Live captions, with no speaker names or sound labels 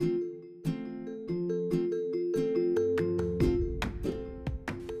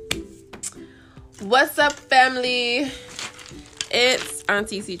What's up, family? It's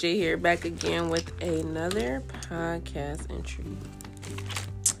Auntie CJ here, back again with another podcast entry.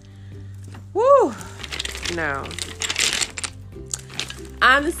 Woo! Now,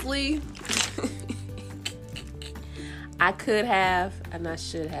 honestly, I could have and I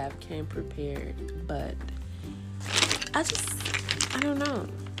should have came prepared, but I don't know.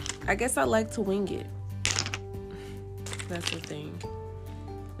 I guess I like to wing it. That's the thing.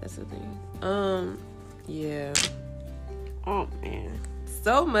 Yeah. Oh, man.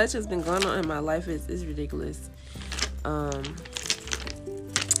 So much has been going on in my life. It's ridiculous.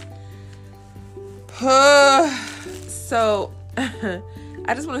 So,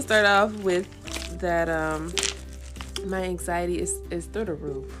 I just want to start off with that, my anxiety is through the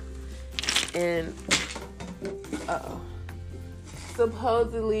roof. And,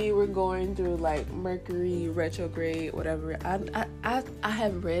 supposedly we're going through like Mercury retrograde, whatever. I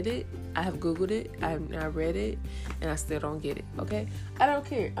have read it, I have Googled it, I read it, and I still don't get it. Okay, I don't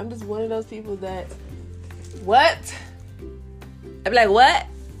care. I'm just one of those people that what? I'd be like, what?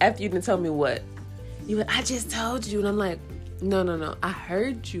 After you didn't tell me what, you went, I just told you, and I'm like, no. I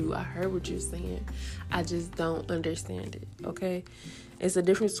heard you. I heard what you're saying. I just don't understand it. Okay. It's a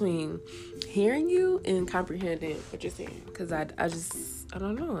difference between hearing you and comprehending what you're saying. Because I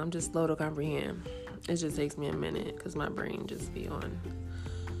don't know. I'm just slow to comprehend. It just takes me a minute because my brain just be on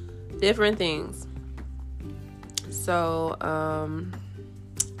different things. So,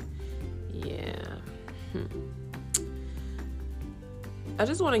 yeah. I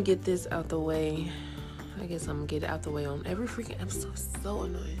just want to get this out the way. I guess I'm going to get it out the way on every freaking episode. So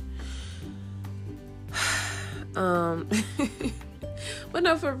annoying. But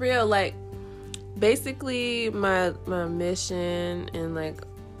no, for real, like, basically my mission and like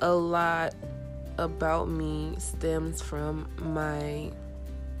a lot about me stems from my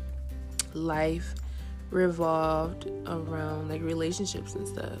life revolved around like relationships and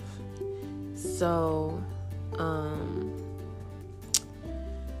stuff. So,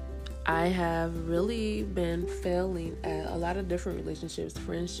 I have really been failing at a lot of different relationships,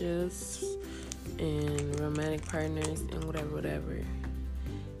 friendships, and romantic partners, and whatever.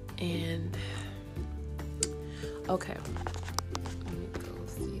 And okay, let me go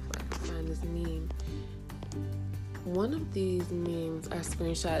see if I can find this meme. One of these memes I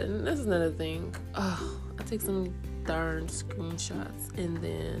screenshot, and this is another thing. Oh, I take some darn screenshots, and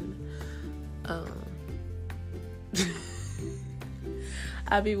then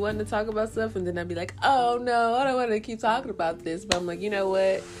I'd be wanting to talk about stuff, and then I'd be like, oh no, I don't want to keep talking about this. But I'm like, you know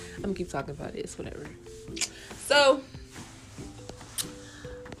what? I'm gonna keep talking about this, whatever. So,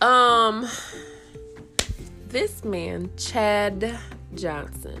 this man, Chad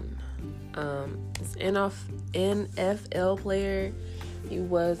Johnson, is an NFL player. He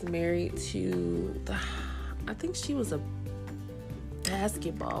was married to, I think she was a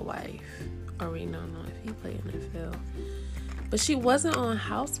basketball wife. Or we don't know if he played NFL. But she wasn't on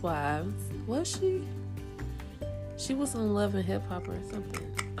Housewives, was she? She was on Love and Hip Hop or something.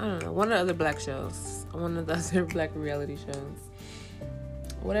 I don't know. One of the other black shows. One of the other black reality shows.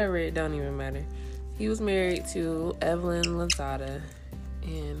 Whatever, it don't even matter. He was married to Evelyn Lozada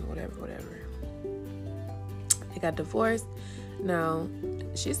and whatever. They got divorced. Now,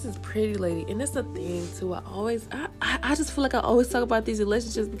 she's this pretty lady. And it's a thing, too. I just feel like I always talk about these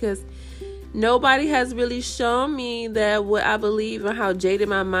relationships because nobody has really shown me that what I believe and how jaded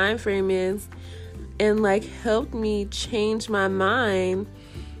my mind frame is, and like helped me change my mind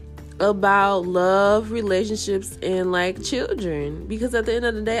about love, relationships, and like children. Because at the end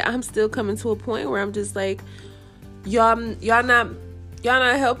of the day, I'm still coming to a point where I'm just like, y'all not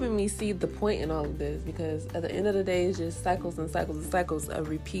helping me see the point in all of this. Because at the end of the day, it's just cycles and cycles and cycles of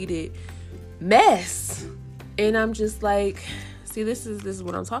repeated mess. And I'm just like, see, this is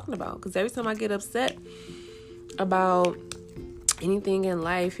what I'm talking about. Because every time I get upset about anything in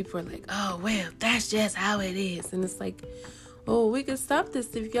life, people are like, oh, well, that's just how it is. And it's like, oh, we could stop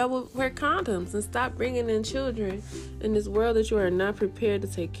this if y'all would wear condoms and stop bringing in children in this world that you are not prepared to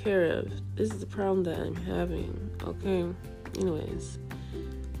take care of. This is the problem that I'm having. Okay. Anyways,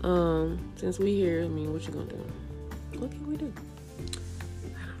 since we here, I mean, what you gonna do? What can we do?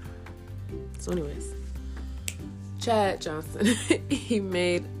 I don't know. So anyways, Chad Johnson, he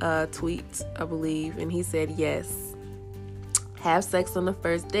made a tweet, I believe, and he said, yes, have sex on the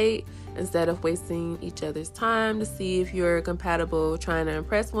first date instead of wasting each other's time to see if you're compatible trying to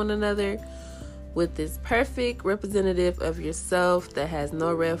impress one another with this perfect representative of yourself that has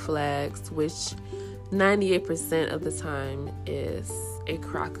no red flags, which 98% of the time is a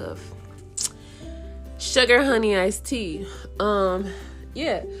crock of sugar honey iced tea.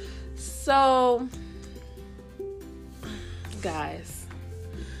 Yeah. So, guys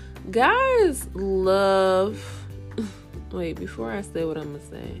love. Wait, before I say what I'm gonna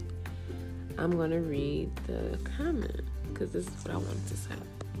say, I'm gonna read the comment because this is what I wanted to say.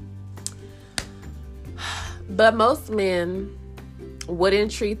 But most men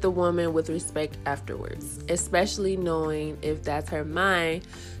wouldn't treat the woman with respect afterwards, especially knowing if that's her mind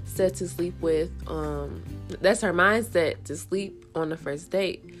set to sleep with. That's her mindset to sleep on the first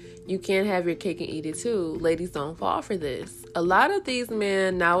date. You can't have your cake and eat it too. Ladies, don't fall for this. A lot of these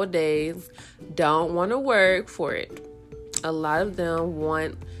men nowadays don't want to work for it. A lot of them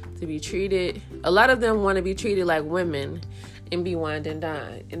want to be treated like women and be wined and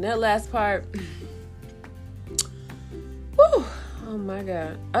dined. And that last part, whew, oh my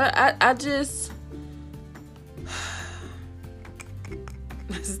God. I just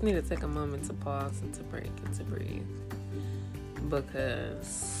need to take a moment to pause and to break and to breathe.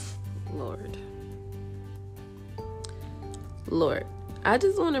 Because, Lord, I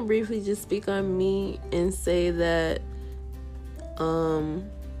just want to briefly just speak on me and say that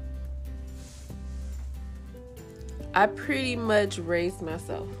I pretty much raised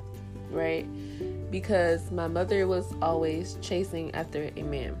myself, right? Because my mother was always chasing after a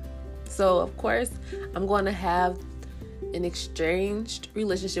man. So, of course, I'm going to have an exchanged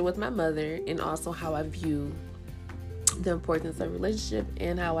relationship with my mother, and also how I view the importance of relationship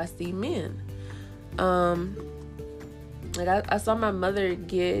and how I see men. I saw my mother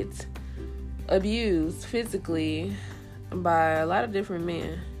get abused physically by a lot of different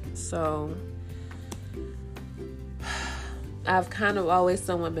men. So I've kind of always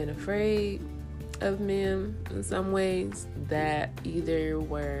somewhat been afraid of men in some ways that either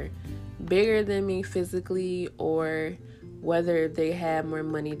were bigger than me physically or whether they had more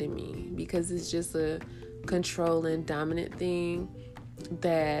money than me, because it's just a controlling, dominant thing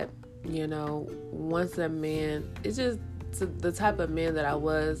that, once a man, it's just the type of man that I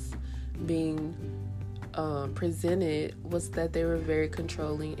was being presented was that they were very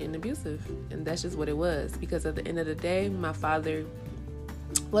controlling and abusive, and that's just what it was. Because at the end of the day, my father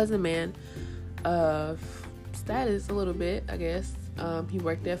was a man of status a little bit, I guess. He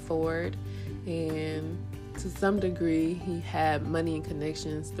worked at Ford, and to some degree he had money and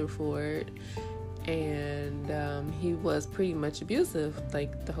connections through Ford, and he was pretty much abusive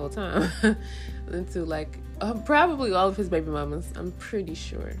like the whole time into like probably all of his baby mamas. I'm pretty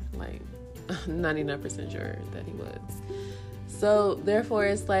sure, like 99% sure that he was. So therefore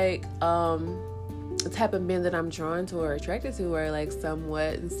it's like the type of men that I'm drawn to or attracted to are like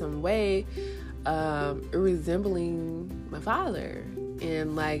somewhat in some way resembling my father,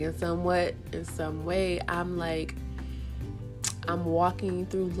 and like in some way I'm walking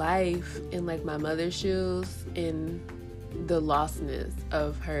through life in like my mother's shoes, in the lostness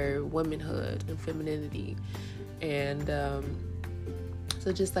of her womanhood and femininity. And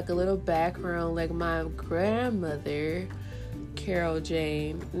so just like a little background, like my grandmother, Carol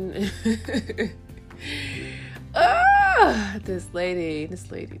Jane, this lady,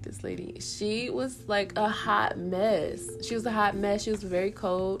 she was like a hot mess. She was very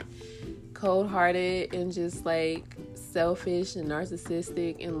cold-hearted and just like selfish and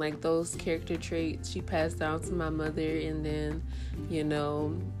narcissistic, and like those character traits she passed down to my mother, and then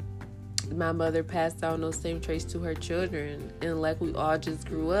my mother passed down those same traits to her children, and like we all just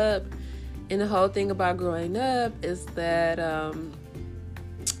grew up. And the whole thing about growing up is that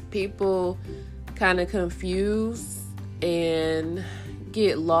people kind of confuse and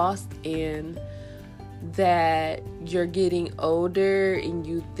get lost in that you're getting older and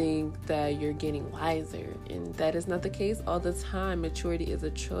you think that you're getting wiser, and that is not the case all the time. Maturity is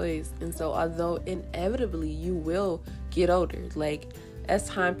a choice. And so although inevitably you will get older, like as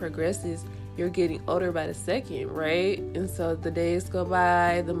time progresses, you're getting older by the second, right? And so the days go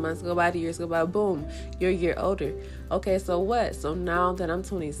by, the months go by, the years go by, boom, you're a year older. Okay, so what? So now that I'm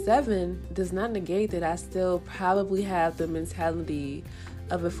 27 does not negate that I still probably have the mentality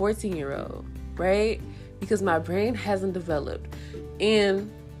of a 14-year-old, right? Because my brain hasn't developed.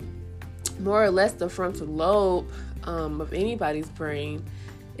 And more or less the frontal lobe of anybody's brain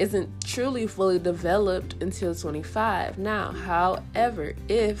isn't truly fully developed until 25. Now, however,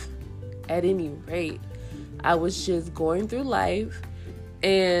 if at any rate I was just going through life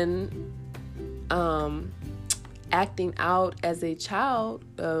and acting out as a child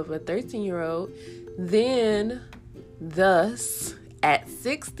of a 13-year-old, then thus at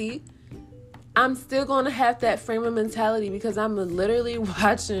 60 I'm still going to have that frame of mentality, because I'm literally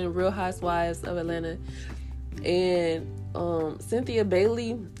watching Real Housewives of Atlanta, and Cynthia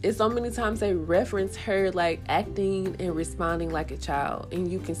Bailey, it's so many times they reference her like acting and responding like a child,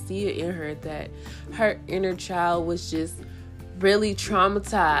 and you can see it in her that her inner child was just really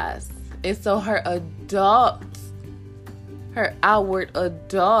traumatized, and so her outward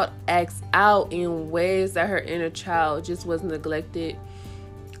adult acts out in ways that her inner child just was neglected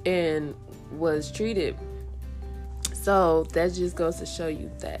and was treated. So that just goes to show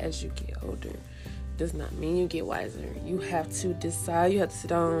you that as you get older, does not mean you get wiser. You have to decide. You have to sit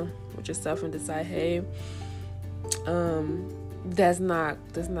down with yourself and decide, hey, that's not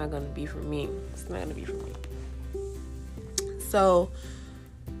gonna be for me. It's not gonna be for me. So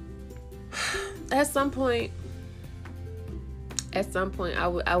at some point, I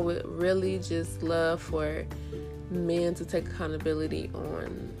would really just love for men to take accountability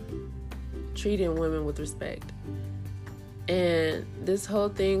on treating women with respect. And this whole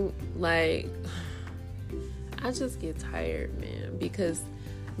thing, like, I just get tired, man, because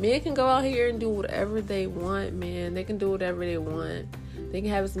men can go out here and do whatever they want, man. They can do whatever they want. They can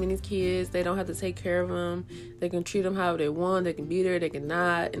have as many kids. They don't have to take care of them. They can treat them however they want. They can beat her. They can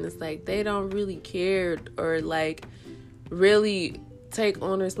not. And it's like they don't really care or, like, really take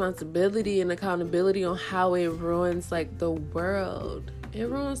on responsibility and accountability on how it ruins, like, the world. It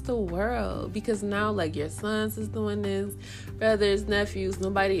ruins the world because now, like, your sons is doing this, brothers, nephews,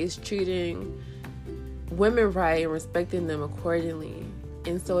 nobody is treating women right and respecting them accordingly.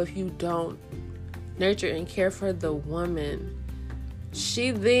 And so if you don't nurture and care for the woman,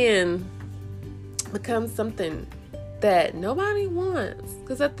 she then becomes something that nobody wants.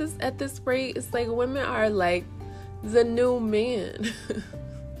 Because at this rate, it's like women are like the new men.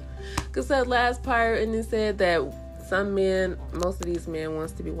 Because that last part, and it said that some men, most of these men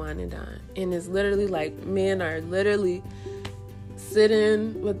wants to be wine and dine. And it's literally like men are literally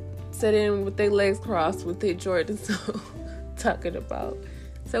sitting with their legs crossed with their Jordans so talking about,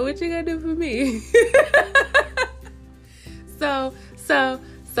 so what you gonna do for me? so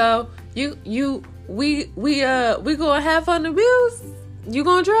we gonna have fun the bills? You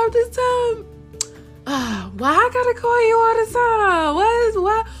gonna drive this time? Why I gotta call you all the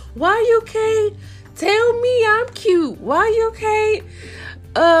time? Why you can't tell me I'm cute? Why you can't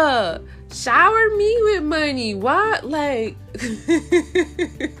shower me with money? Why, like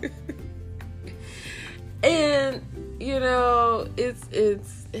and you know, it's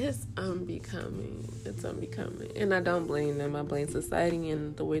unbecoming. It's unbecoming. And I don't blame them. I blame society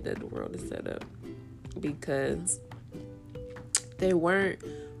and the way that the world is set up, because they weren't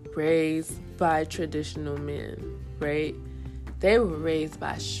raised by traditional men, right? They were raised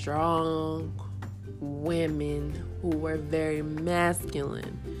by strong women who were very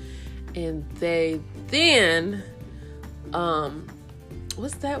masculine, and they then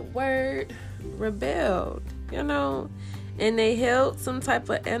what's that word, rebelled, you know, and they held some type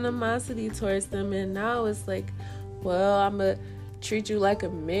of animosity towards them. And now it's like, well, I'm gonna treat you like a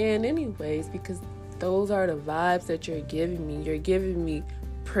man anyways, because those are the vibes that you're giving me. You're giving me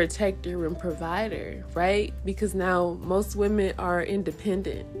protector and provider, right? Because now most women are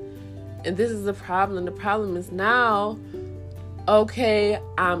independent, and this is the problem. The problem is now, okay,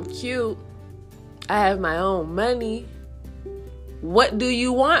 I'm cute, I have my own money. What do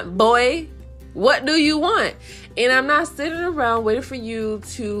you want, boy? What do you want? And I'm not sitting around waiting for you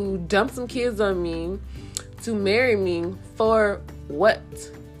to dump some kids on me, to marry me for what?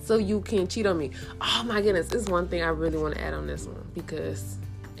 So you can cheat on me. Oh my goodness, this is one thing I really want to add on this one because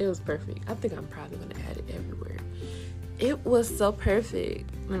it was perfect. I think I'm probably going to add it everywhere. It was so perfect.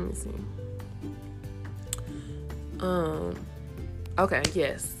 Let me see. Okay,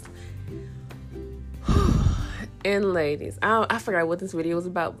 yes. And ladies, I forgot what this video was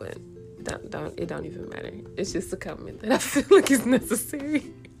about, but it don't even matter. It's just a comment that I feel like is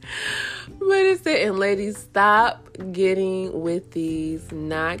necessary. But it said, and ladies, stop getting with these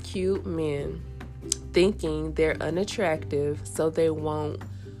not cute men thinking they're unattractive so they won't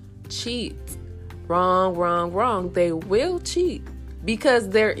cheat. Wrong. They will cheat because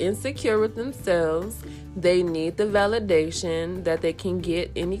they're insecure with themselves. They need the validation that they can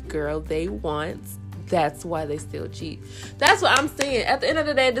get any girl they want. That's why they still cheat. That's what I'm saying. At the end of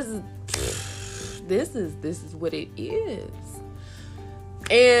the day, this is what it is.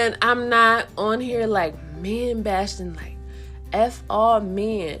 And I'm not on here like men bashing, like F all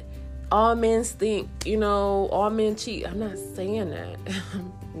men. All men stink, you know, all men cheat. I'm not saying that.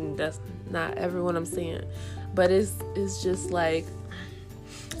 That's not everyone I'm saying. But it's just like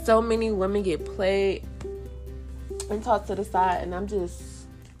so many women get played and tossed to the side, and I'm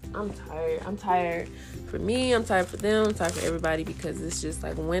tired. I'm tired for me, I'm tired for them, I'm tired for everybody, because it's just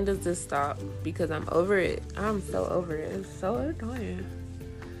like, when does this stop? Because I'm over it. I'm so over it. It's so annoying.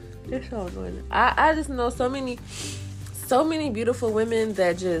 It's so annoying. I just know so many beautiful women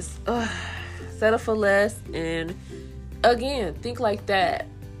that just settle for less, and again, think like that,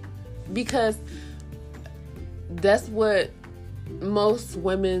 because that's what most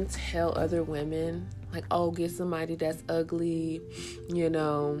women tell other women, like, oh, get somebody that's ugly, you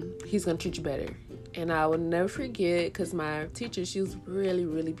know, he's gonna treat you better. And I will never forget, because my teacher, she was really,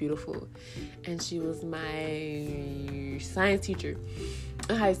 really beautiful, and she was my science teacher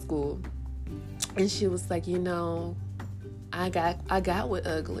in high school, and she was like, you know, I got with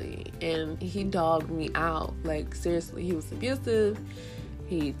ugly, and he dogged me out. Like, seriously, he was abusive,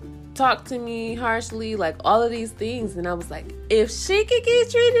 he talked to me harshly, like all of these things. And I was like, if she could get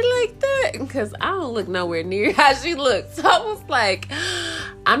treated like that, because I don't look nowhere near how she looked. So I was like,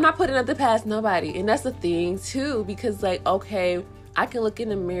 I'm not putting nothing past nobody. And that's the thing too, because like, okay, I can look in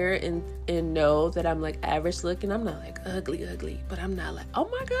the mirror and know that I'm like average looking. I'm not like ugly, but I'm not like, oh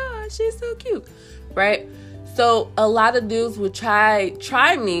my God, she's so cute, right? So a lot of dudes would try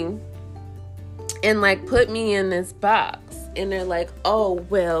me and like put me in this box. And they're like, oh,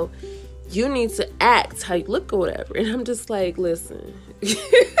 well, you need to act how you look or whatever. And I'm just like, listen,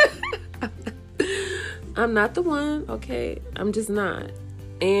 I'm not the one, okay? I'm just not.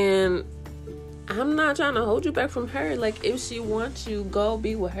 And I'm not trying to hold you back from her. Like, if she wants you, go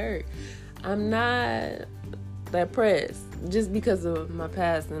be with her. I'm not that pressed just because of my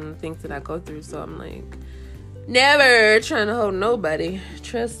past and the things that I go through. So I'm like, never trying to hold nobody.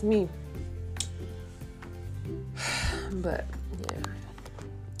 Trust me. But yeah,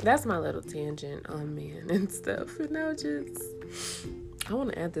 that's my little tangent on men and stuff. And I want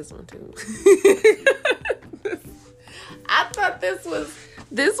to add this one too. I thought this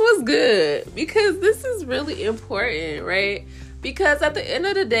was good, because this is really important, right? Because at the end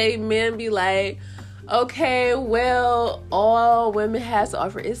of the day, men be like, okay, well, all women have to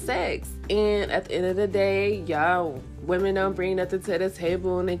offer is sex. And at the end of the day, y'all, women don't bring nothing to the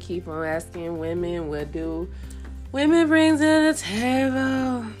table, and they keep on asking women, what do women bring to the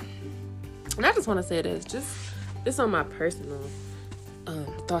table? And I just want to say this, just on my personal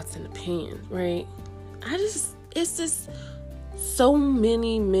thoughts and opinions, right? It's just so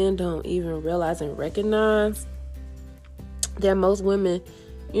many men don't even realize and recognize that most women,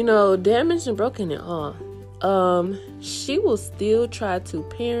 you know, damaged and broken and all, she will still try to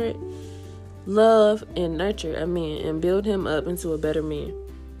parent, love, and nurture a man and build him up into a better man,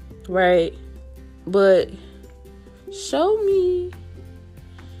 right? But show me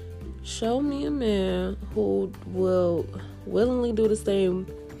a man who will willingly do the same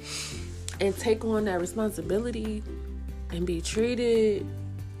and take on that responsibility and be treated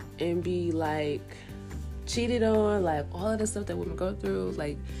and be like cheated on, like all of the stuff that women go through.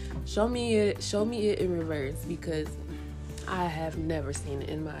 Like, show me it in reverse, because I have never seen it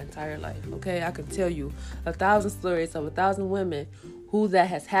in my entire life. Okay, I could tell you 1,000 stories of 1,000 women who that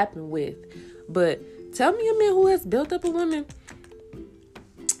has happened with, but tell me a man who has built up a woman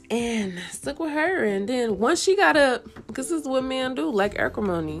and stuck with her, and then once she got up, because this is what men do, like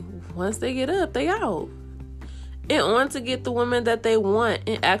acrimony. Once they get up, they out. And on to get the woman that they want,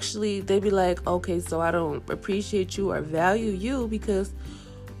 and actually they be like, okay, so I don't appreciate you or value you, because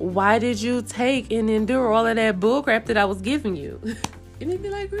why did you take and endure all of that bullcrap that I was giving you? And they be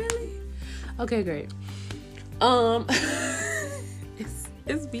like, really? Okay, great.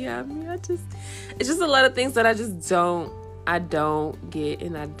 It's beyond me. It's just a lot of things that I don't get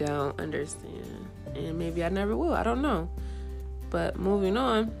and I don't understand. And maybe I never will. I don't know. But moving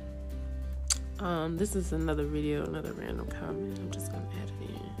on. This is another video, another random comment. I'm just gonna add it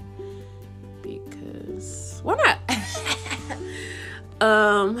in because why not?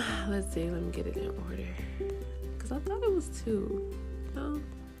 Let's see. Let me get it in order, because I thought it was 2. No,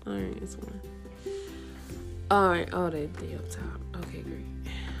 all right, it's 1. All right. Oh, they up top. Okay, great.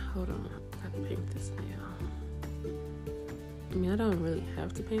 Hold on. I gotta paint this nail. I mean, I don't really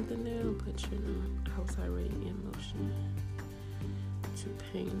have to paint the nail, but you know, I was already in motion to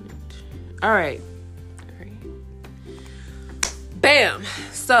paint it. All right. Bam.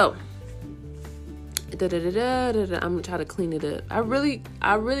 So, I'm gonna try to clean it up. I really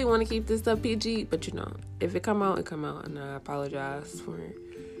want to keep this stuff PG, but you know, if it come out, it come out, and I apologize for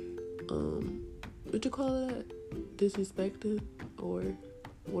what you call that? Disrespected or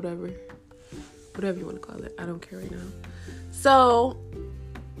whatever you want to call it. I don't care right now. So,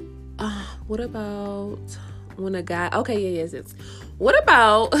 what about when a guy? Okay, yes. What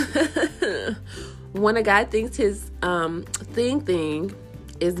about when a guy thinks his thing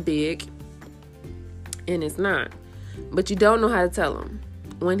is big, and it's not. But you don't know how to tell him.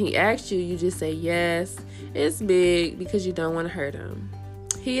 When he asks you, you just say yes, it's big, because you don't want to hurt him.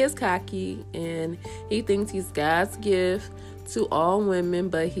 He is cocky and he thinks he's God's gift to all women,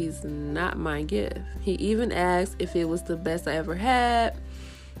 but he's not my gift. He even asked if it was the best I ever had.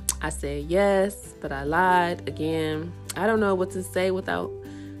 I said yes, but I lied again. I don't know what to say without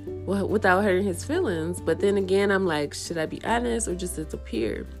hurting his feelings. But then again, I'm like, should I be honest or just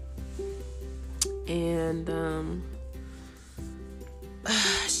disappear? And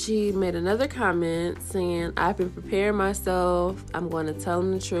she made another comment saying, I've been preparing myself. I'm going to tell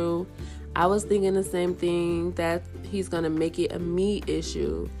him the truth. I was thinking the same thing, that he's going to make it a me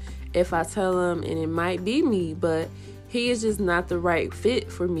issue if I tell him, and it might be me, but he is just not the right fit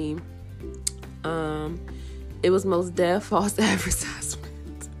for me. It was most deaf false advertisement.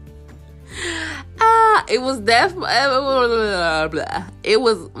 It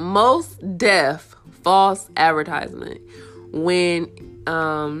was most deaf false advertisement when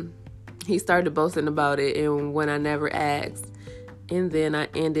he started boasting about it, and when I never asked. And then I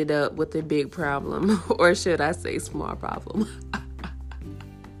ended up with a big problem, or should I say small problem.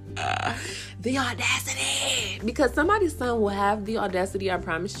 The audacity. Because somebody's son will have the audacity, I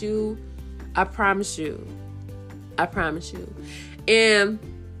promise you. I promise you. I promise you. And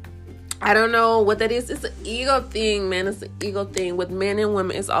I don't know what that is. It's an ego thing, man. It's an ego thing. With men and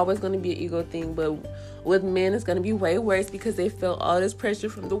women, it's always going to be an ego thing. But with men, it's going to be way worse because they feel all this pressure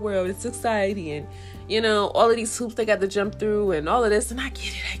from the world and society, and, you know, all of these hoops they got to jump through and all of this. And I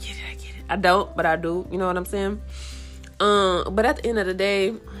get it. I don't, but I do. You know what I'm saying? But at the end of the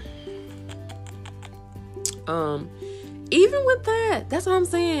day, even with that, that's what I'm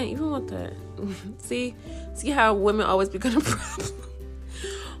saying. Even with that, see how women always become a problem.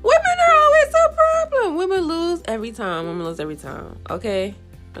 Women are always a problem. Women lose every time. Okay,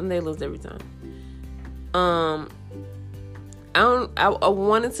 and they lose every time. I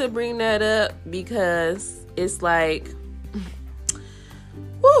wanted to bring that up because it's like,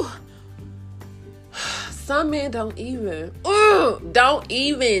 whew, some men don't even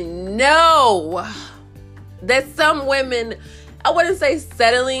know that some women, I wouldn't say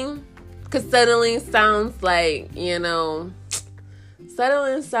settling, because settling sounds like, you know,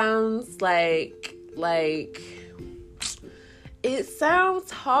 settling sounds like it sounds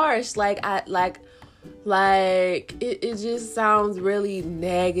harsh, it just sounds really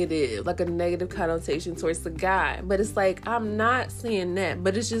negative, like a negative connotation towards the guy. But it's like, I'm not saying that,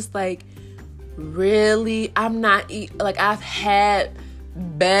 but it's just like, really, I'm not, like, I've had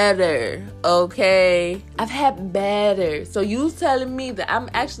better, okay? I've had better. So you telling me that I'm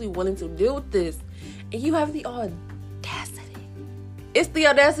actually willing to deal with this, and you have the audacity. It's the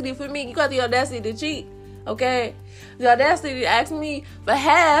audacity for me. You got the audacity to cheat, okay? The audacity to ask me for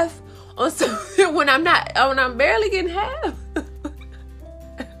half on something when I'm barely getting half.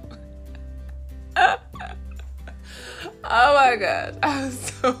 Oh my gosh, I'm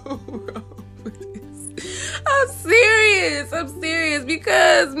so wrong with this. I'm serious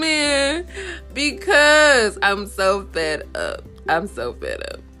because I'm so fed up.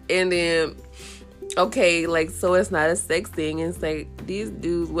 And then, okay, like, so it's not a sex thing. It's like, these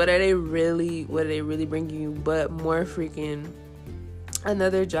dudes, what are they really bringing you but more freaking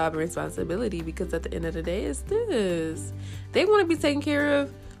another job and responsibility? Because at the end of the day, it's this. They want to be taken care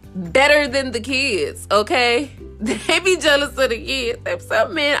of better than the kids, okay? They be jealous of the kids.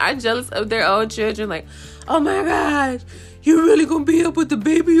 Some men are jealous of their own children. Like, oh my gosh, you really gonna be up with the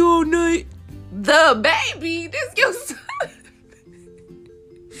baby all night? The baby? This your son.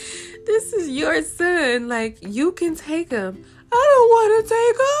 This is your son. Like, you can take him. I don't want to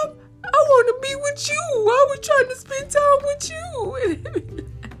take him. I want to be with you. I was trying to spend time with you.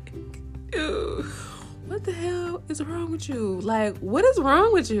 Dude, what the hell is wrong with you? Like, what is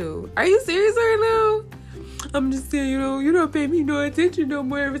wrong with you? Are you serious right now? I'm just saying, you don't pay me no attention no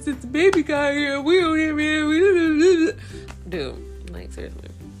more ever since the baby got here. We don't even... Dude, like, seriously.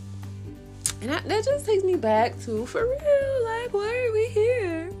 And that just takes me back to, for real, like, why are we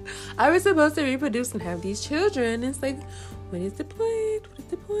here? I was supposed to reproduce and have these children. It's like, what is the point?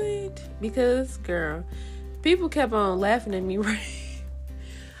 Because, girl, people kept on laughing at me, right?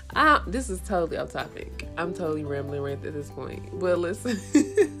 This is totally off topic. I'm totally rambling right at this point. But listen,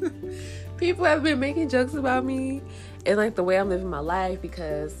 people have been making jokes about me and, like, the way I'm living my life,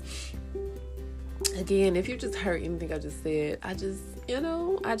 because, again, if you just heard anything I just said, I just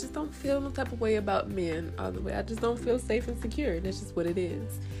don't feel no type of way about men all the way. I just don't feel safe and secure. That's just what it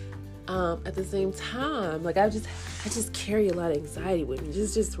is. At the same time, like, I just carry a lot of anxiety with me,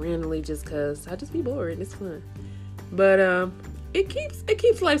 just randomly, just cause I just be bored. It's fun, but it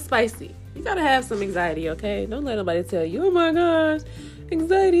keeps life spicy. You gotta have some anxiety, okay? Don't let nobody tell you, oh my gosh,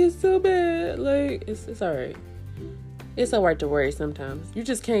 anxiety is so bad. Like, it's all right. It's all right to worry sometimes. You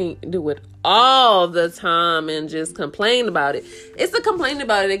just can't do it all the time and just complain about it. It's the complaining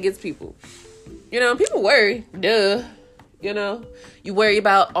about it that gets people. People worry. Duh. You worry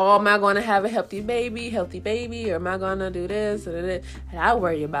about, oh, am I going to have a healthy baby, or am I going to do this? And I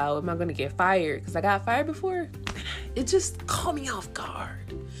worry about, am I going to get fired? Because I got fired before. It just caught me off guard.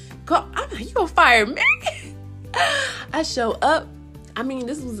 You going to fire me? I show up.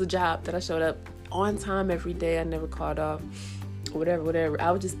 This was a job that I showed up on time every day. I never called off. Whatever. I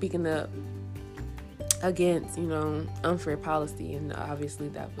was just speaking up against, unfair policy. And obviously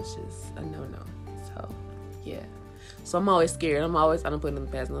that was just a no-no. So, yeah. So I'm always scared. I don't put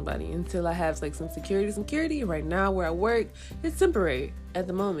it past nobody until I have like some security. Right now where I work, it's temporary at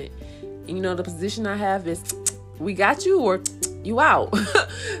the moment. And the position I have is we got you or you out.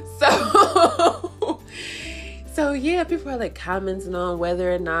 So yeah, people are like commenting on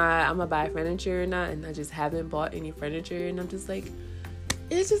whether or not I'm gonna buy furniture or not, and I just haven't bought any furniture, and I'm just like,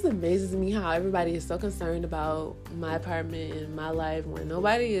 it just amazes me how everybody is so concerned about my apartment and my life when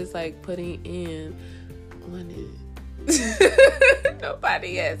nobody is like putting in on it.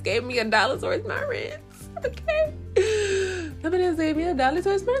 Nobody has gave me $1 towards my rent. Okay. Nobody has gave me $1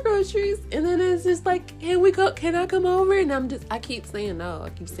 towards my groceries. And then it's just like, can I come over? And I keep saying no.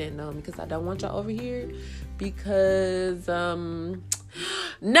 Because I don't want y'all over here. Because no.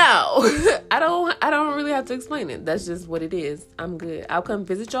 I don't really have to explain it. That's just what it is. I'm good. I'll come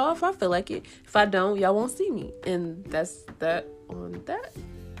visit y'all if I feel like it. If I don't, y'all won't see me. And that's that on that.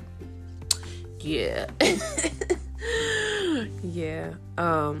 Yeah. Yeah.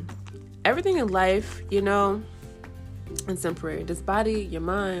 Everything in life, it's temporary. This body, your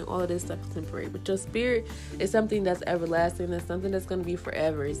mind, all of this stuff is temporary. But your spirit is something that's everlasting. It's something that's going to be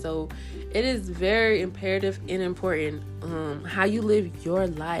forever. So it is very imperative and important how you live your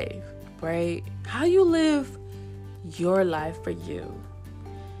life, right? How you live your life for you.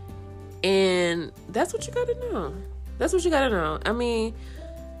 And that's what you got to know.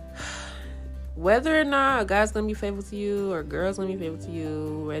 Whether or not a guy's gonna be faithful to you or a girl's gonna be faithful to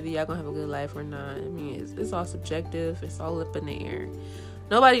you, whether y'all gonna have a good life or not, it's all subjective. It's all up in the air.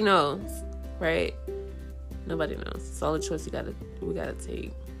 Nobody knows, right? Nobody knows. It's all a choice we gotta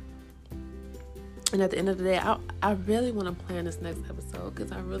take. And at the end of the day, I really want to plan this next episode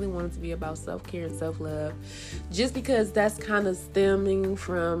because I really want it to be about self-care and self-love, just because that's kind of stemming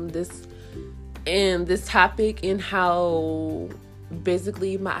from this topic and how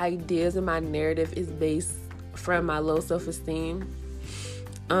basically my ideas and my narrative is based from my low self-esteem.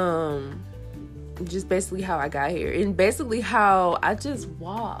 Just basically how I got here and basically how I just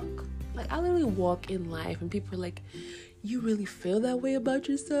walk. Like I literally walk in life and people are like, you really feel that way about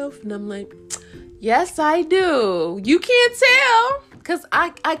yourself? And I'm like, yes, I do. You can't tell because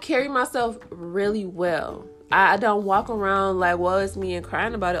I carry myself really well. I don't walk around like, well, it's me and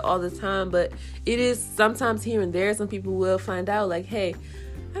crying about it all the time, but it is sometimes here and there. Some people will find out like, hey,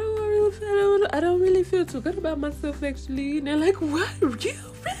 I don't really feel too good about myself actually. And they're like, what? You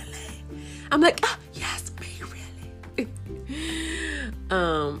really? I'm like, oh, yes, me really.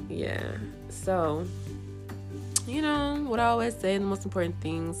 Yeah. So, what I always say, the most important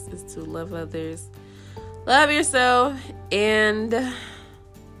things is to love others, love yourself, and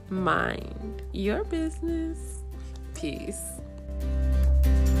mind your business. Peace.